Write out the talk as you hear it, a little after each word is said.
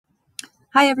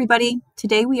Hi, everybody.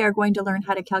 Today we are going to learn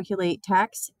how to calculate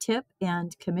tax, tip,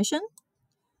 and commission.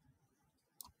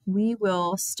 We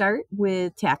will start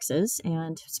with taxes,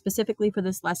 and specifically for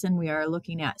this lesson, we are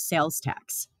looking at sales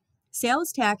tax.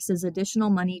 Sales tax is additional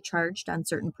money charged on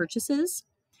certain purchases.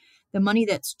 The money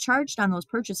that's charged on those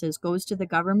purchases goes to the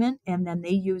government, and then they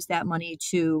use that money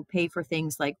to pay for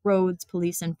things like roads,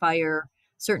 police and fire,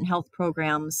 certain health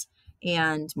programs,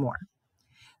 and more.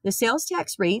 The sales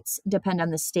tax rates depend on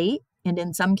the state, and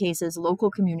in some cases, local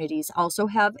communities also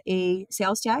have a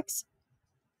sales tax.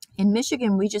 In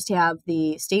Michigan, we just have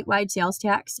the statewide sales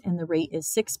tax, and the rate is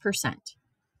 6%.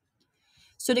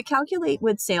 So to calculate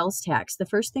with sales tax, the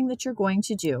first thing that you're going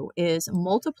to do is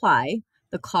multiply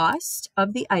the cost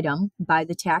of the item by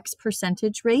the tax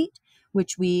percentage rate,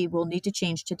 which we will need to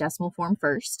change to decimal form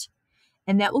first,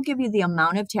 and that will give you the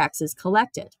amount of taxes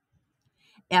collected.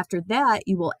 After that,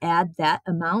 you will add that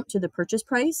amount to the purchase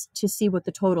price to see what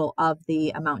the total of the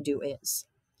amount due is.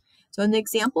 So in the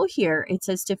example here, it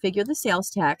says to figure the sales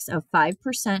tax of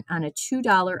 5% on a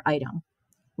 $2 item.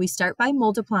 We start by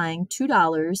multiplying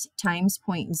 $2 times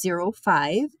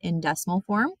 0.05 in decimal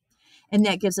form, and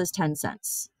that gives us 10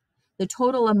 cents. The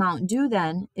total amount due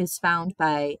then is found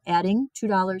by adding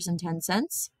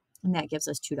 $2.10, and that gives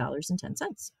us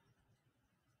 $2.10.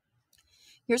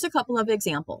 Here's a couple of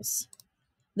examples.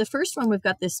 The first one, we've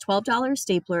got this $12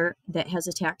 stapler that has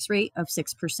a tax rate of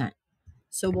 6%.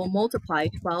 So we'll multiply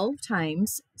 12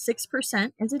 times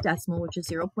 6% as a decimal, which is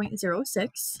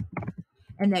 0.06,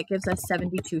 and that gives us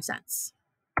 72 cents.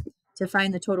 To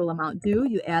find the total amount due,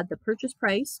 you add the purchase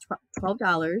price,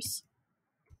 $12,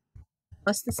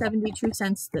 plus the 72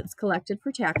 cents that's collected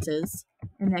for taxes,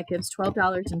 and that gives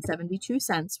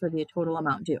 $12.72 for the total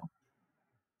amount due.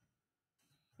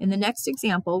 In the next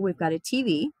example, we've got a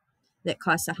TV that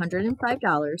costs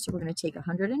 $105. So we're going to take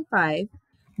 105,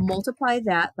 multiply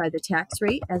that by the tax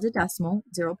rate as a decimal,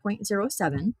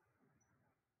 0.07.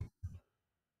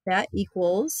 That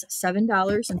equals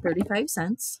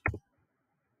 $7.35.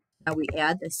 Now we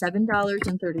add the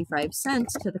 $7.35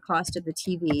 to the cost of the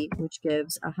TV, which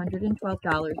gives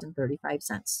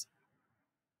 $112.35.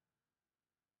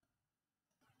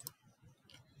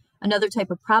 Another type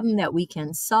of problem that we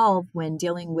can solve when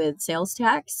dealing with sales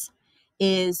tax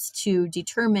is to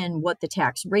determine what the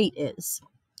tax rate is.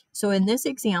 So in this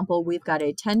example, we've got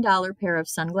a $10 pair of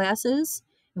sunglasses,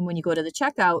 and when you go to the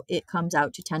checkout, it comes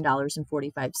out to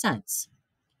 $10.45.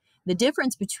 The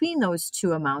difference between those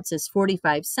two amounts is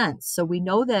 45 cents. So we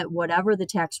know that whatever the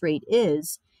tax rate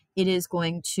is, it is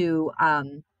going to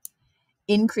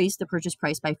increase the purchase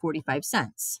price by 45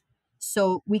 cents.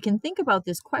 So we can think about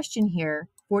this question here.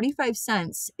 45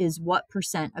 cents is what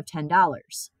percent of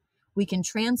 $10? We can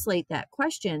translate that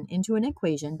question into an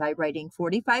equation by writing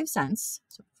 45 cents.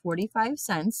 So 45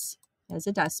 cents as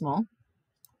a decimal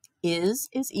is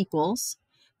equals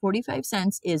 45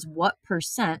 cents is what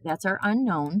percent, that's our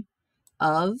unknown,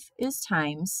 of is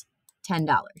times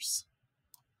 $10.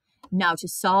 Now to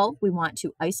solve, we want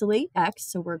to isolate x,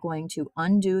 so we're going to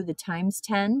undo the times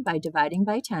 10 by dividing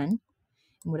by 10. And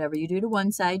whatever you do to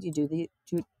one side, you do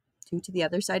to the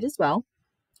other side as well.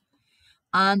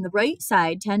 On the right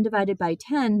side, 10 divided by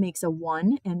 10 makes a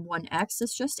 1, and 1x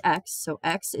is just x, so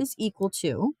x is equal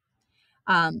to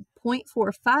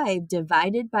 0.45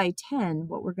 divided by 10.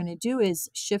 What we're going to do is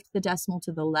shift the decimal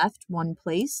to the left one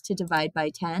place to divide by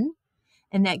 10,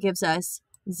 and that gives us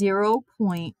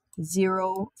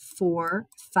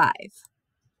 0.045.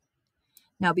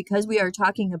 Now, because we are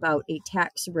talking about a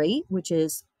tax rate, which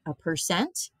is a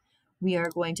percent, we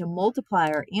are going to multiply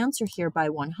our answer here by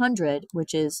 100,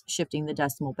 which is shifting the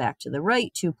decimal back to the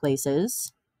right 2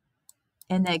 places,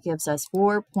 and that gives us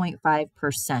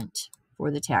 4.5%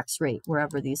 for the tax rate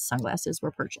wherever these sunglasses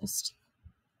were purchased.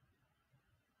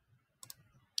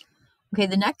 Okay,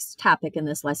 the next topic in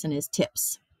this lesson is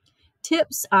tips.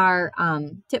 Tips are,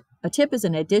 a tip is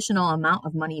an additional amount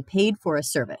of money paid for a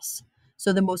service.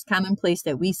 So the most common place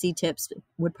that we see tips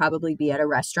would probably be at a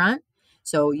restaurant.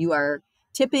 So you are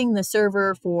tipping the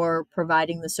server for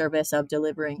providing the service of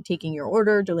taking your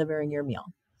order, delivering your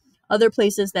meal. Other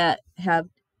places that have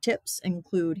tips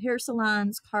include hair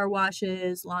salons, car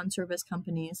washes, lawn service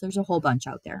companies. There's a whole bunch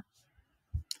out there.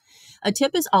 A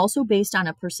tip is also based on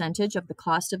a percentage of the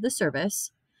cost of the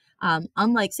service.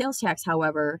 Unlike sales tax,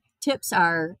 however, tips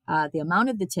are, the amount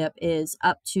of the tip is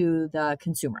up to the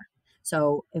consumer.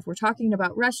 So if we're talking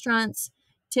about restaurants,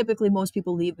 typically most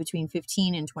people leave between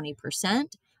 15 and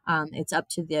 20%. It's up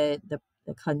to the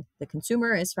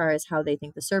consumer as far as how they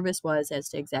think the service was as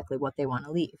to exactly what they want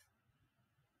to leave.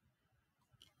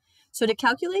 So to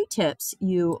calculate tips,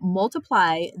 you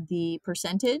multiply the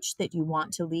percentage that you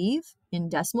want to leave in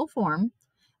decimal form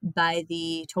by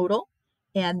the total,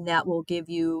 and that will give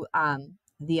you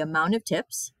the amount of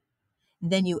tips.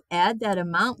 Then you add that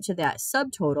amount to that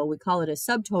subtotal. We call it a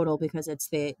subtotal because it's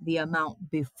the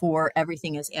amount before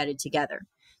everything is added together.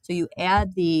 So you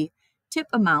add the tip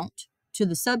amount to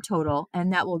the subtotal,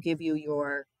 and that will give you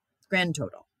your grand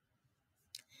total.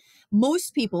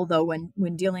 Most people, though,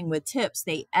 when dealing with tips,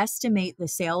 they estimate the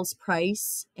sales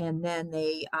price and then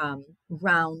they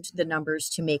round the numbers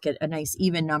to make it a nice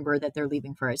even number that they're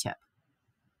leaving for a tip.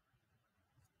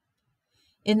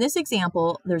 In this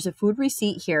example, there's a food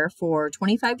receipt here for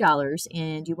 $25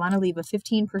 and you want to leave a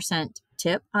 15%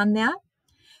 tip on that.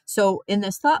 So in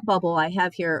this thought bubble I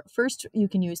have here, first you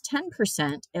can use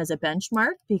 10% as a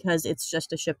benchmark because it's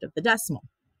just a shift of the decimal.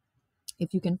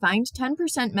 If you can find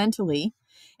 10% mentally,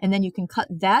 and then you can cut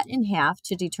that in half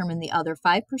to determine the other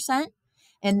 5%,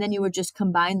 and then you would just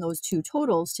combine those two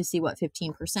totals to see what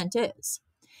 15% is.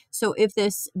 So if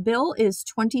this bill is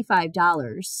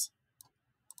 $25,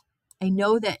 I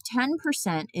know that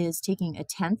 10% is taking a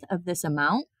tenth of this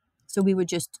amount. So we would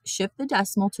just shift the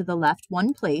decimal to the left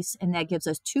one place, and that gives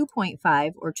us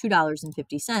 2.5 or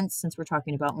 $2.50 since we're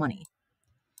talking about money.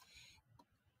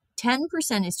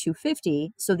 10% is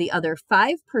 $2.50, so the other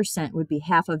 5% would be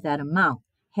half of that amount.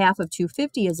 Half of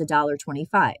 $2.50 is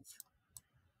 $1.25.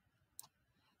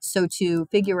 So to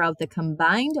figure out the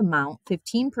combined amount,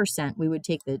 15%, we would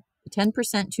take the 10%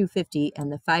 $2.50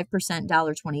 and the 5%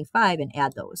 $1.25 and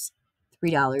add those,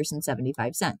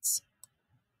 $3.75.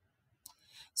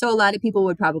 So a lot of people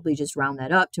would probably just round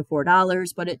that up to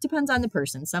 $4, but it depends on the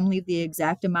person. Some leave the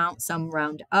exact amount, some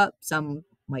round up, some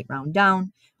might round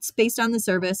down. It's based on the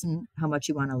service and how much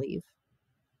you want to leave.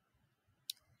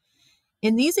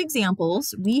 In these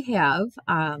examples, we have,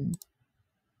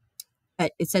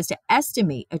 it says to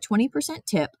estimate a 20%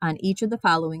 tip on each of the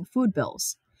following food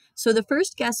bills. So the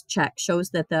first guest check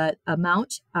shows that the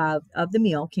amount of the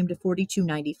meal came to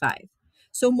 $42.95.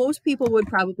 So most people would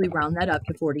probably round that up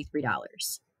to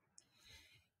 $43.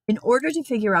 In order to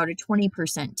figure out a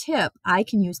 20% tip, I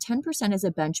can use 10% as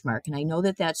a benchmark, and I know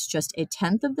that that's just a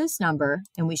tenth of this number,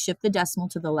 and we shift the decimal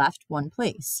to the left one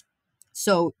place.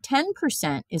 So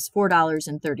 10% is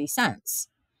 $4.30.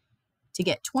 To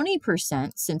get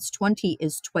 20%, since 20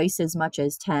 is twice as much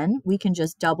as 10, we can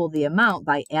just double the amount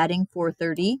by adding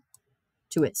 430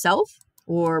 to itself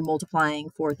or multiplying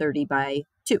 430 by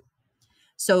 2.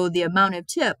 So the amount of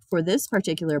tip for this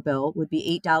particular bill would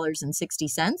be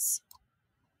 $8.60.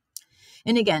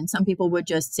 And again, some people would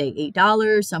just say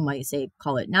 $8. Some might say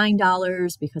call it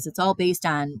 $9 because it's all based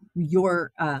on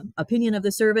your opinion of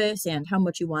the service and how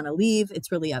much you want to leave.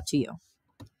 It's really up to you.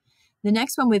 The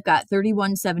next one, we've got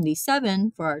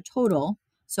 $31.77 for our total.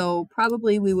 So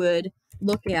probably we would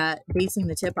look at basing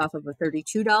the tip off of a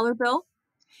 $32 bill.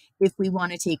 If we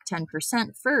want to take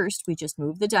 10% first, we just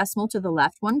move the decimal to the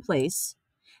left one place.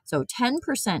 So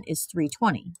 10% is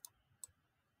 $3.20.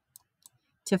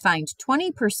 To find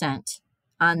 20%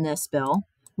 on this bill,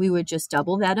 we would just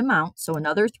double that amount. So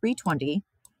another $3.20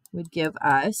 would give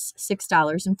us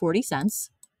 $6.40.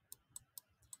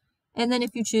 And then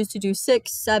if you choose to do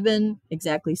 6, 7,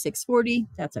 exactly $6.40,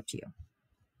 that's up to you.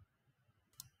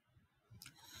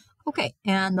 Okay,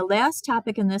 and the last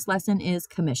topic in this lesson is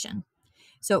commission.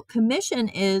 So commission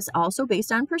is also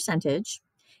based on percentage,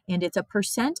 and it's a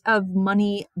percent of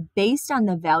money based on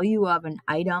the value of an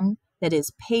item that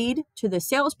is paid to the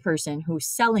salesperson who's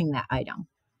selling that item.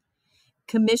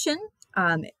 Commission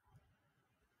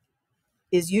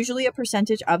is usually a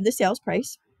percentage of the sales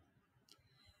price.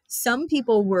 Some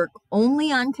people work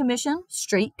only on commission,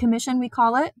 straight commission we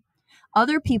call it.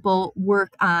 Other people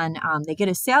work on, they get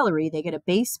a salary, they get a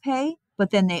base pay,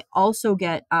 but then they also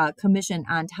get a commission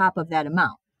on top of that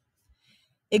amount.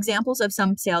 Examples of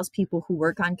some salespeople who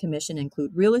work on commission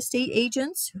include real estate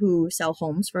agents who sell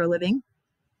homes for a living,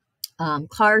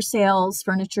 car sales,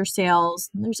 furniture sales,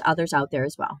 and there's others out there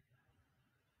as well.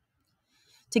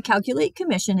 To calculate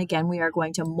commission, again, we are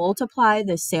going to multiply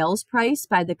the sales price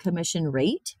by the commission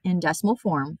rate in decimal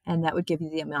form, and that would give you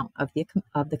the amount of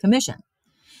the commission.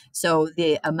 So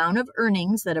the amount of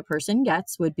earnings that a person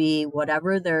gets would be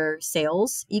whatever their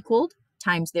sales equaled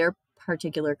times their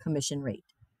particular commission rate.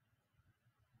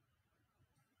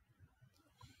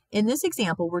 In this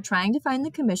example, we're trying to find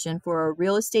the commission for a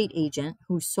real estate agent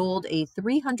who sold a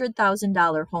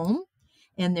 $300,000 home,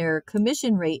 and their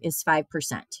commission rate is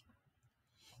 5%.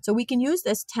 So we can use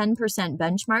this 10%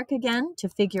 benchmark again to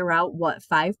figure out what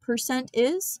 5%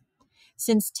 is.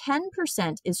 Since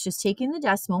 10% is just taking the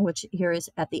decimal, which here is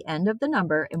at the end of the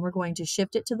number, and we're going to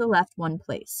shift it to the left one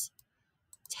place.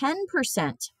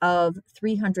 10% of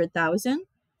 300,000, let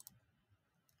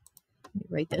me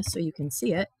write this so you can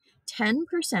see it.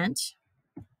 10%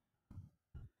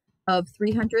 of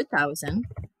 300,000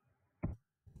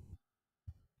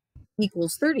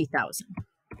 equals 30,000.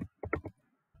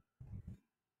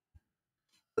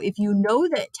 If you know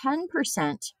that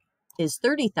 10% is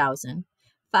 30,000,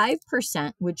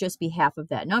 5% would just be half of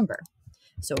that number.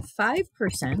 So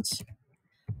 5%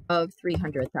 of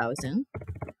 300,000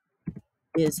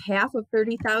 is half of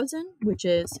 30,000, which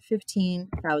is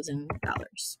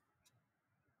 $15,000.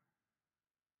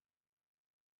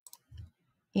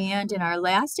 And in our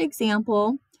last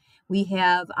example, we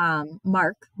have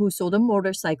Mark, who sold a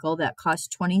motorcycle that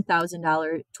cost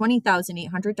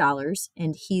 $20,800,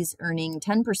 and he's earning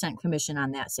 10% commission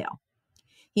on that sale.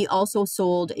 He also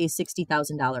sold a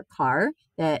 $60,000 car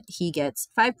that he gets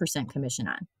 5% commission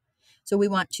on. So we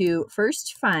want to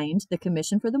first find the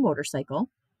commission for the motorcycle.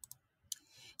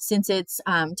 Since it's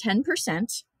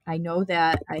 10%, I know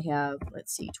that I have,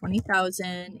 let's see,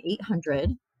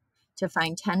 20,800. To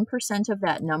find 10% of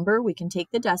that number, we can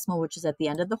take the decimal, which is at the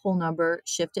end of the whole number,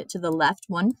 shift it to the left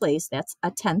one place. That's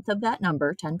a tenth of that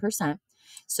number, 10%.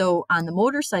 So on the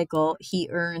motorcycle, he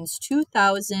earns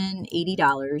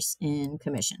 $2,080 in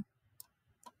commission.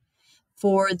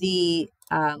 For the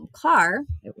car,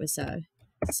 it was a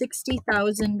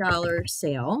 $60,000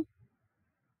 sale.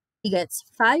 He gets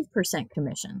 5%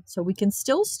 commission. So we can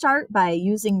still start by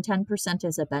using 10%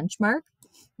 as a benchmark.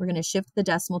 We're going to shift the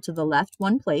decimal to the left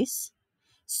one place.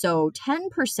 So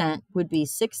 10% would be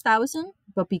 6,000,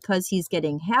 but because he's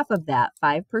getting half of that,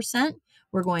 5%,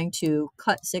 we're going to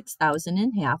cut 6,000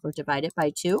 in half or divide it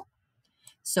by 2.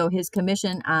 So his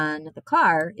commission on the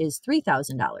car is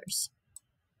 $3,000.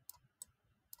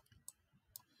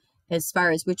 As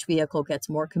far as which vehicle gets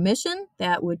more commission,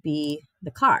 that would be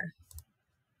the car.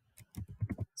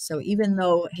 So even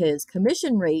though his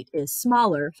commission rate is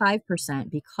smaller, 5%,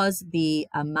 because the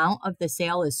amount of the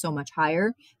sale is so much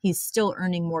higher, he's still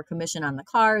earning more commission on the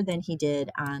car than he did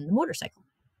on the motorcycle.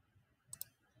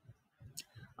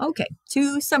 Okay,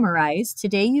 to summarize,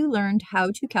 today you learned how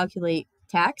to calculate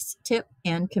tax, tip,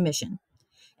 and commission.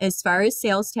 As far as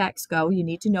sales tax go, you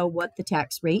need to know what the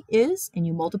tax rate is, and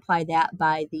you multiply that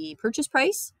by the purchase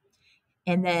price.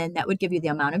 And then that would give you the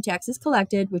amount of taxes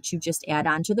collected, which you just add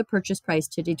on to the purchase price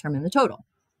to determine the total.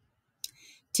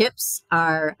 Tips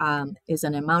is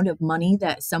an amount of money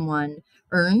that someone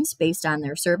earns based on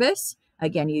their service.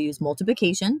 Again, you use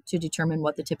multiplication to determine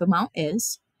what the tip amount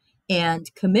is.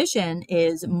 And commission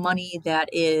is money that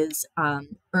is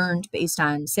earned based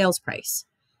on sales price.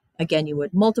 Again, you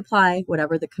would multiply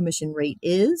whatever the commission rate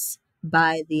is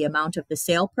by the amount of the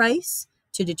sale price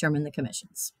to determine the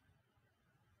commissions.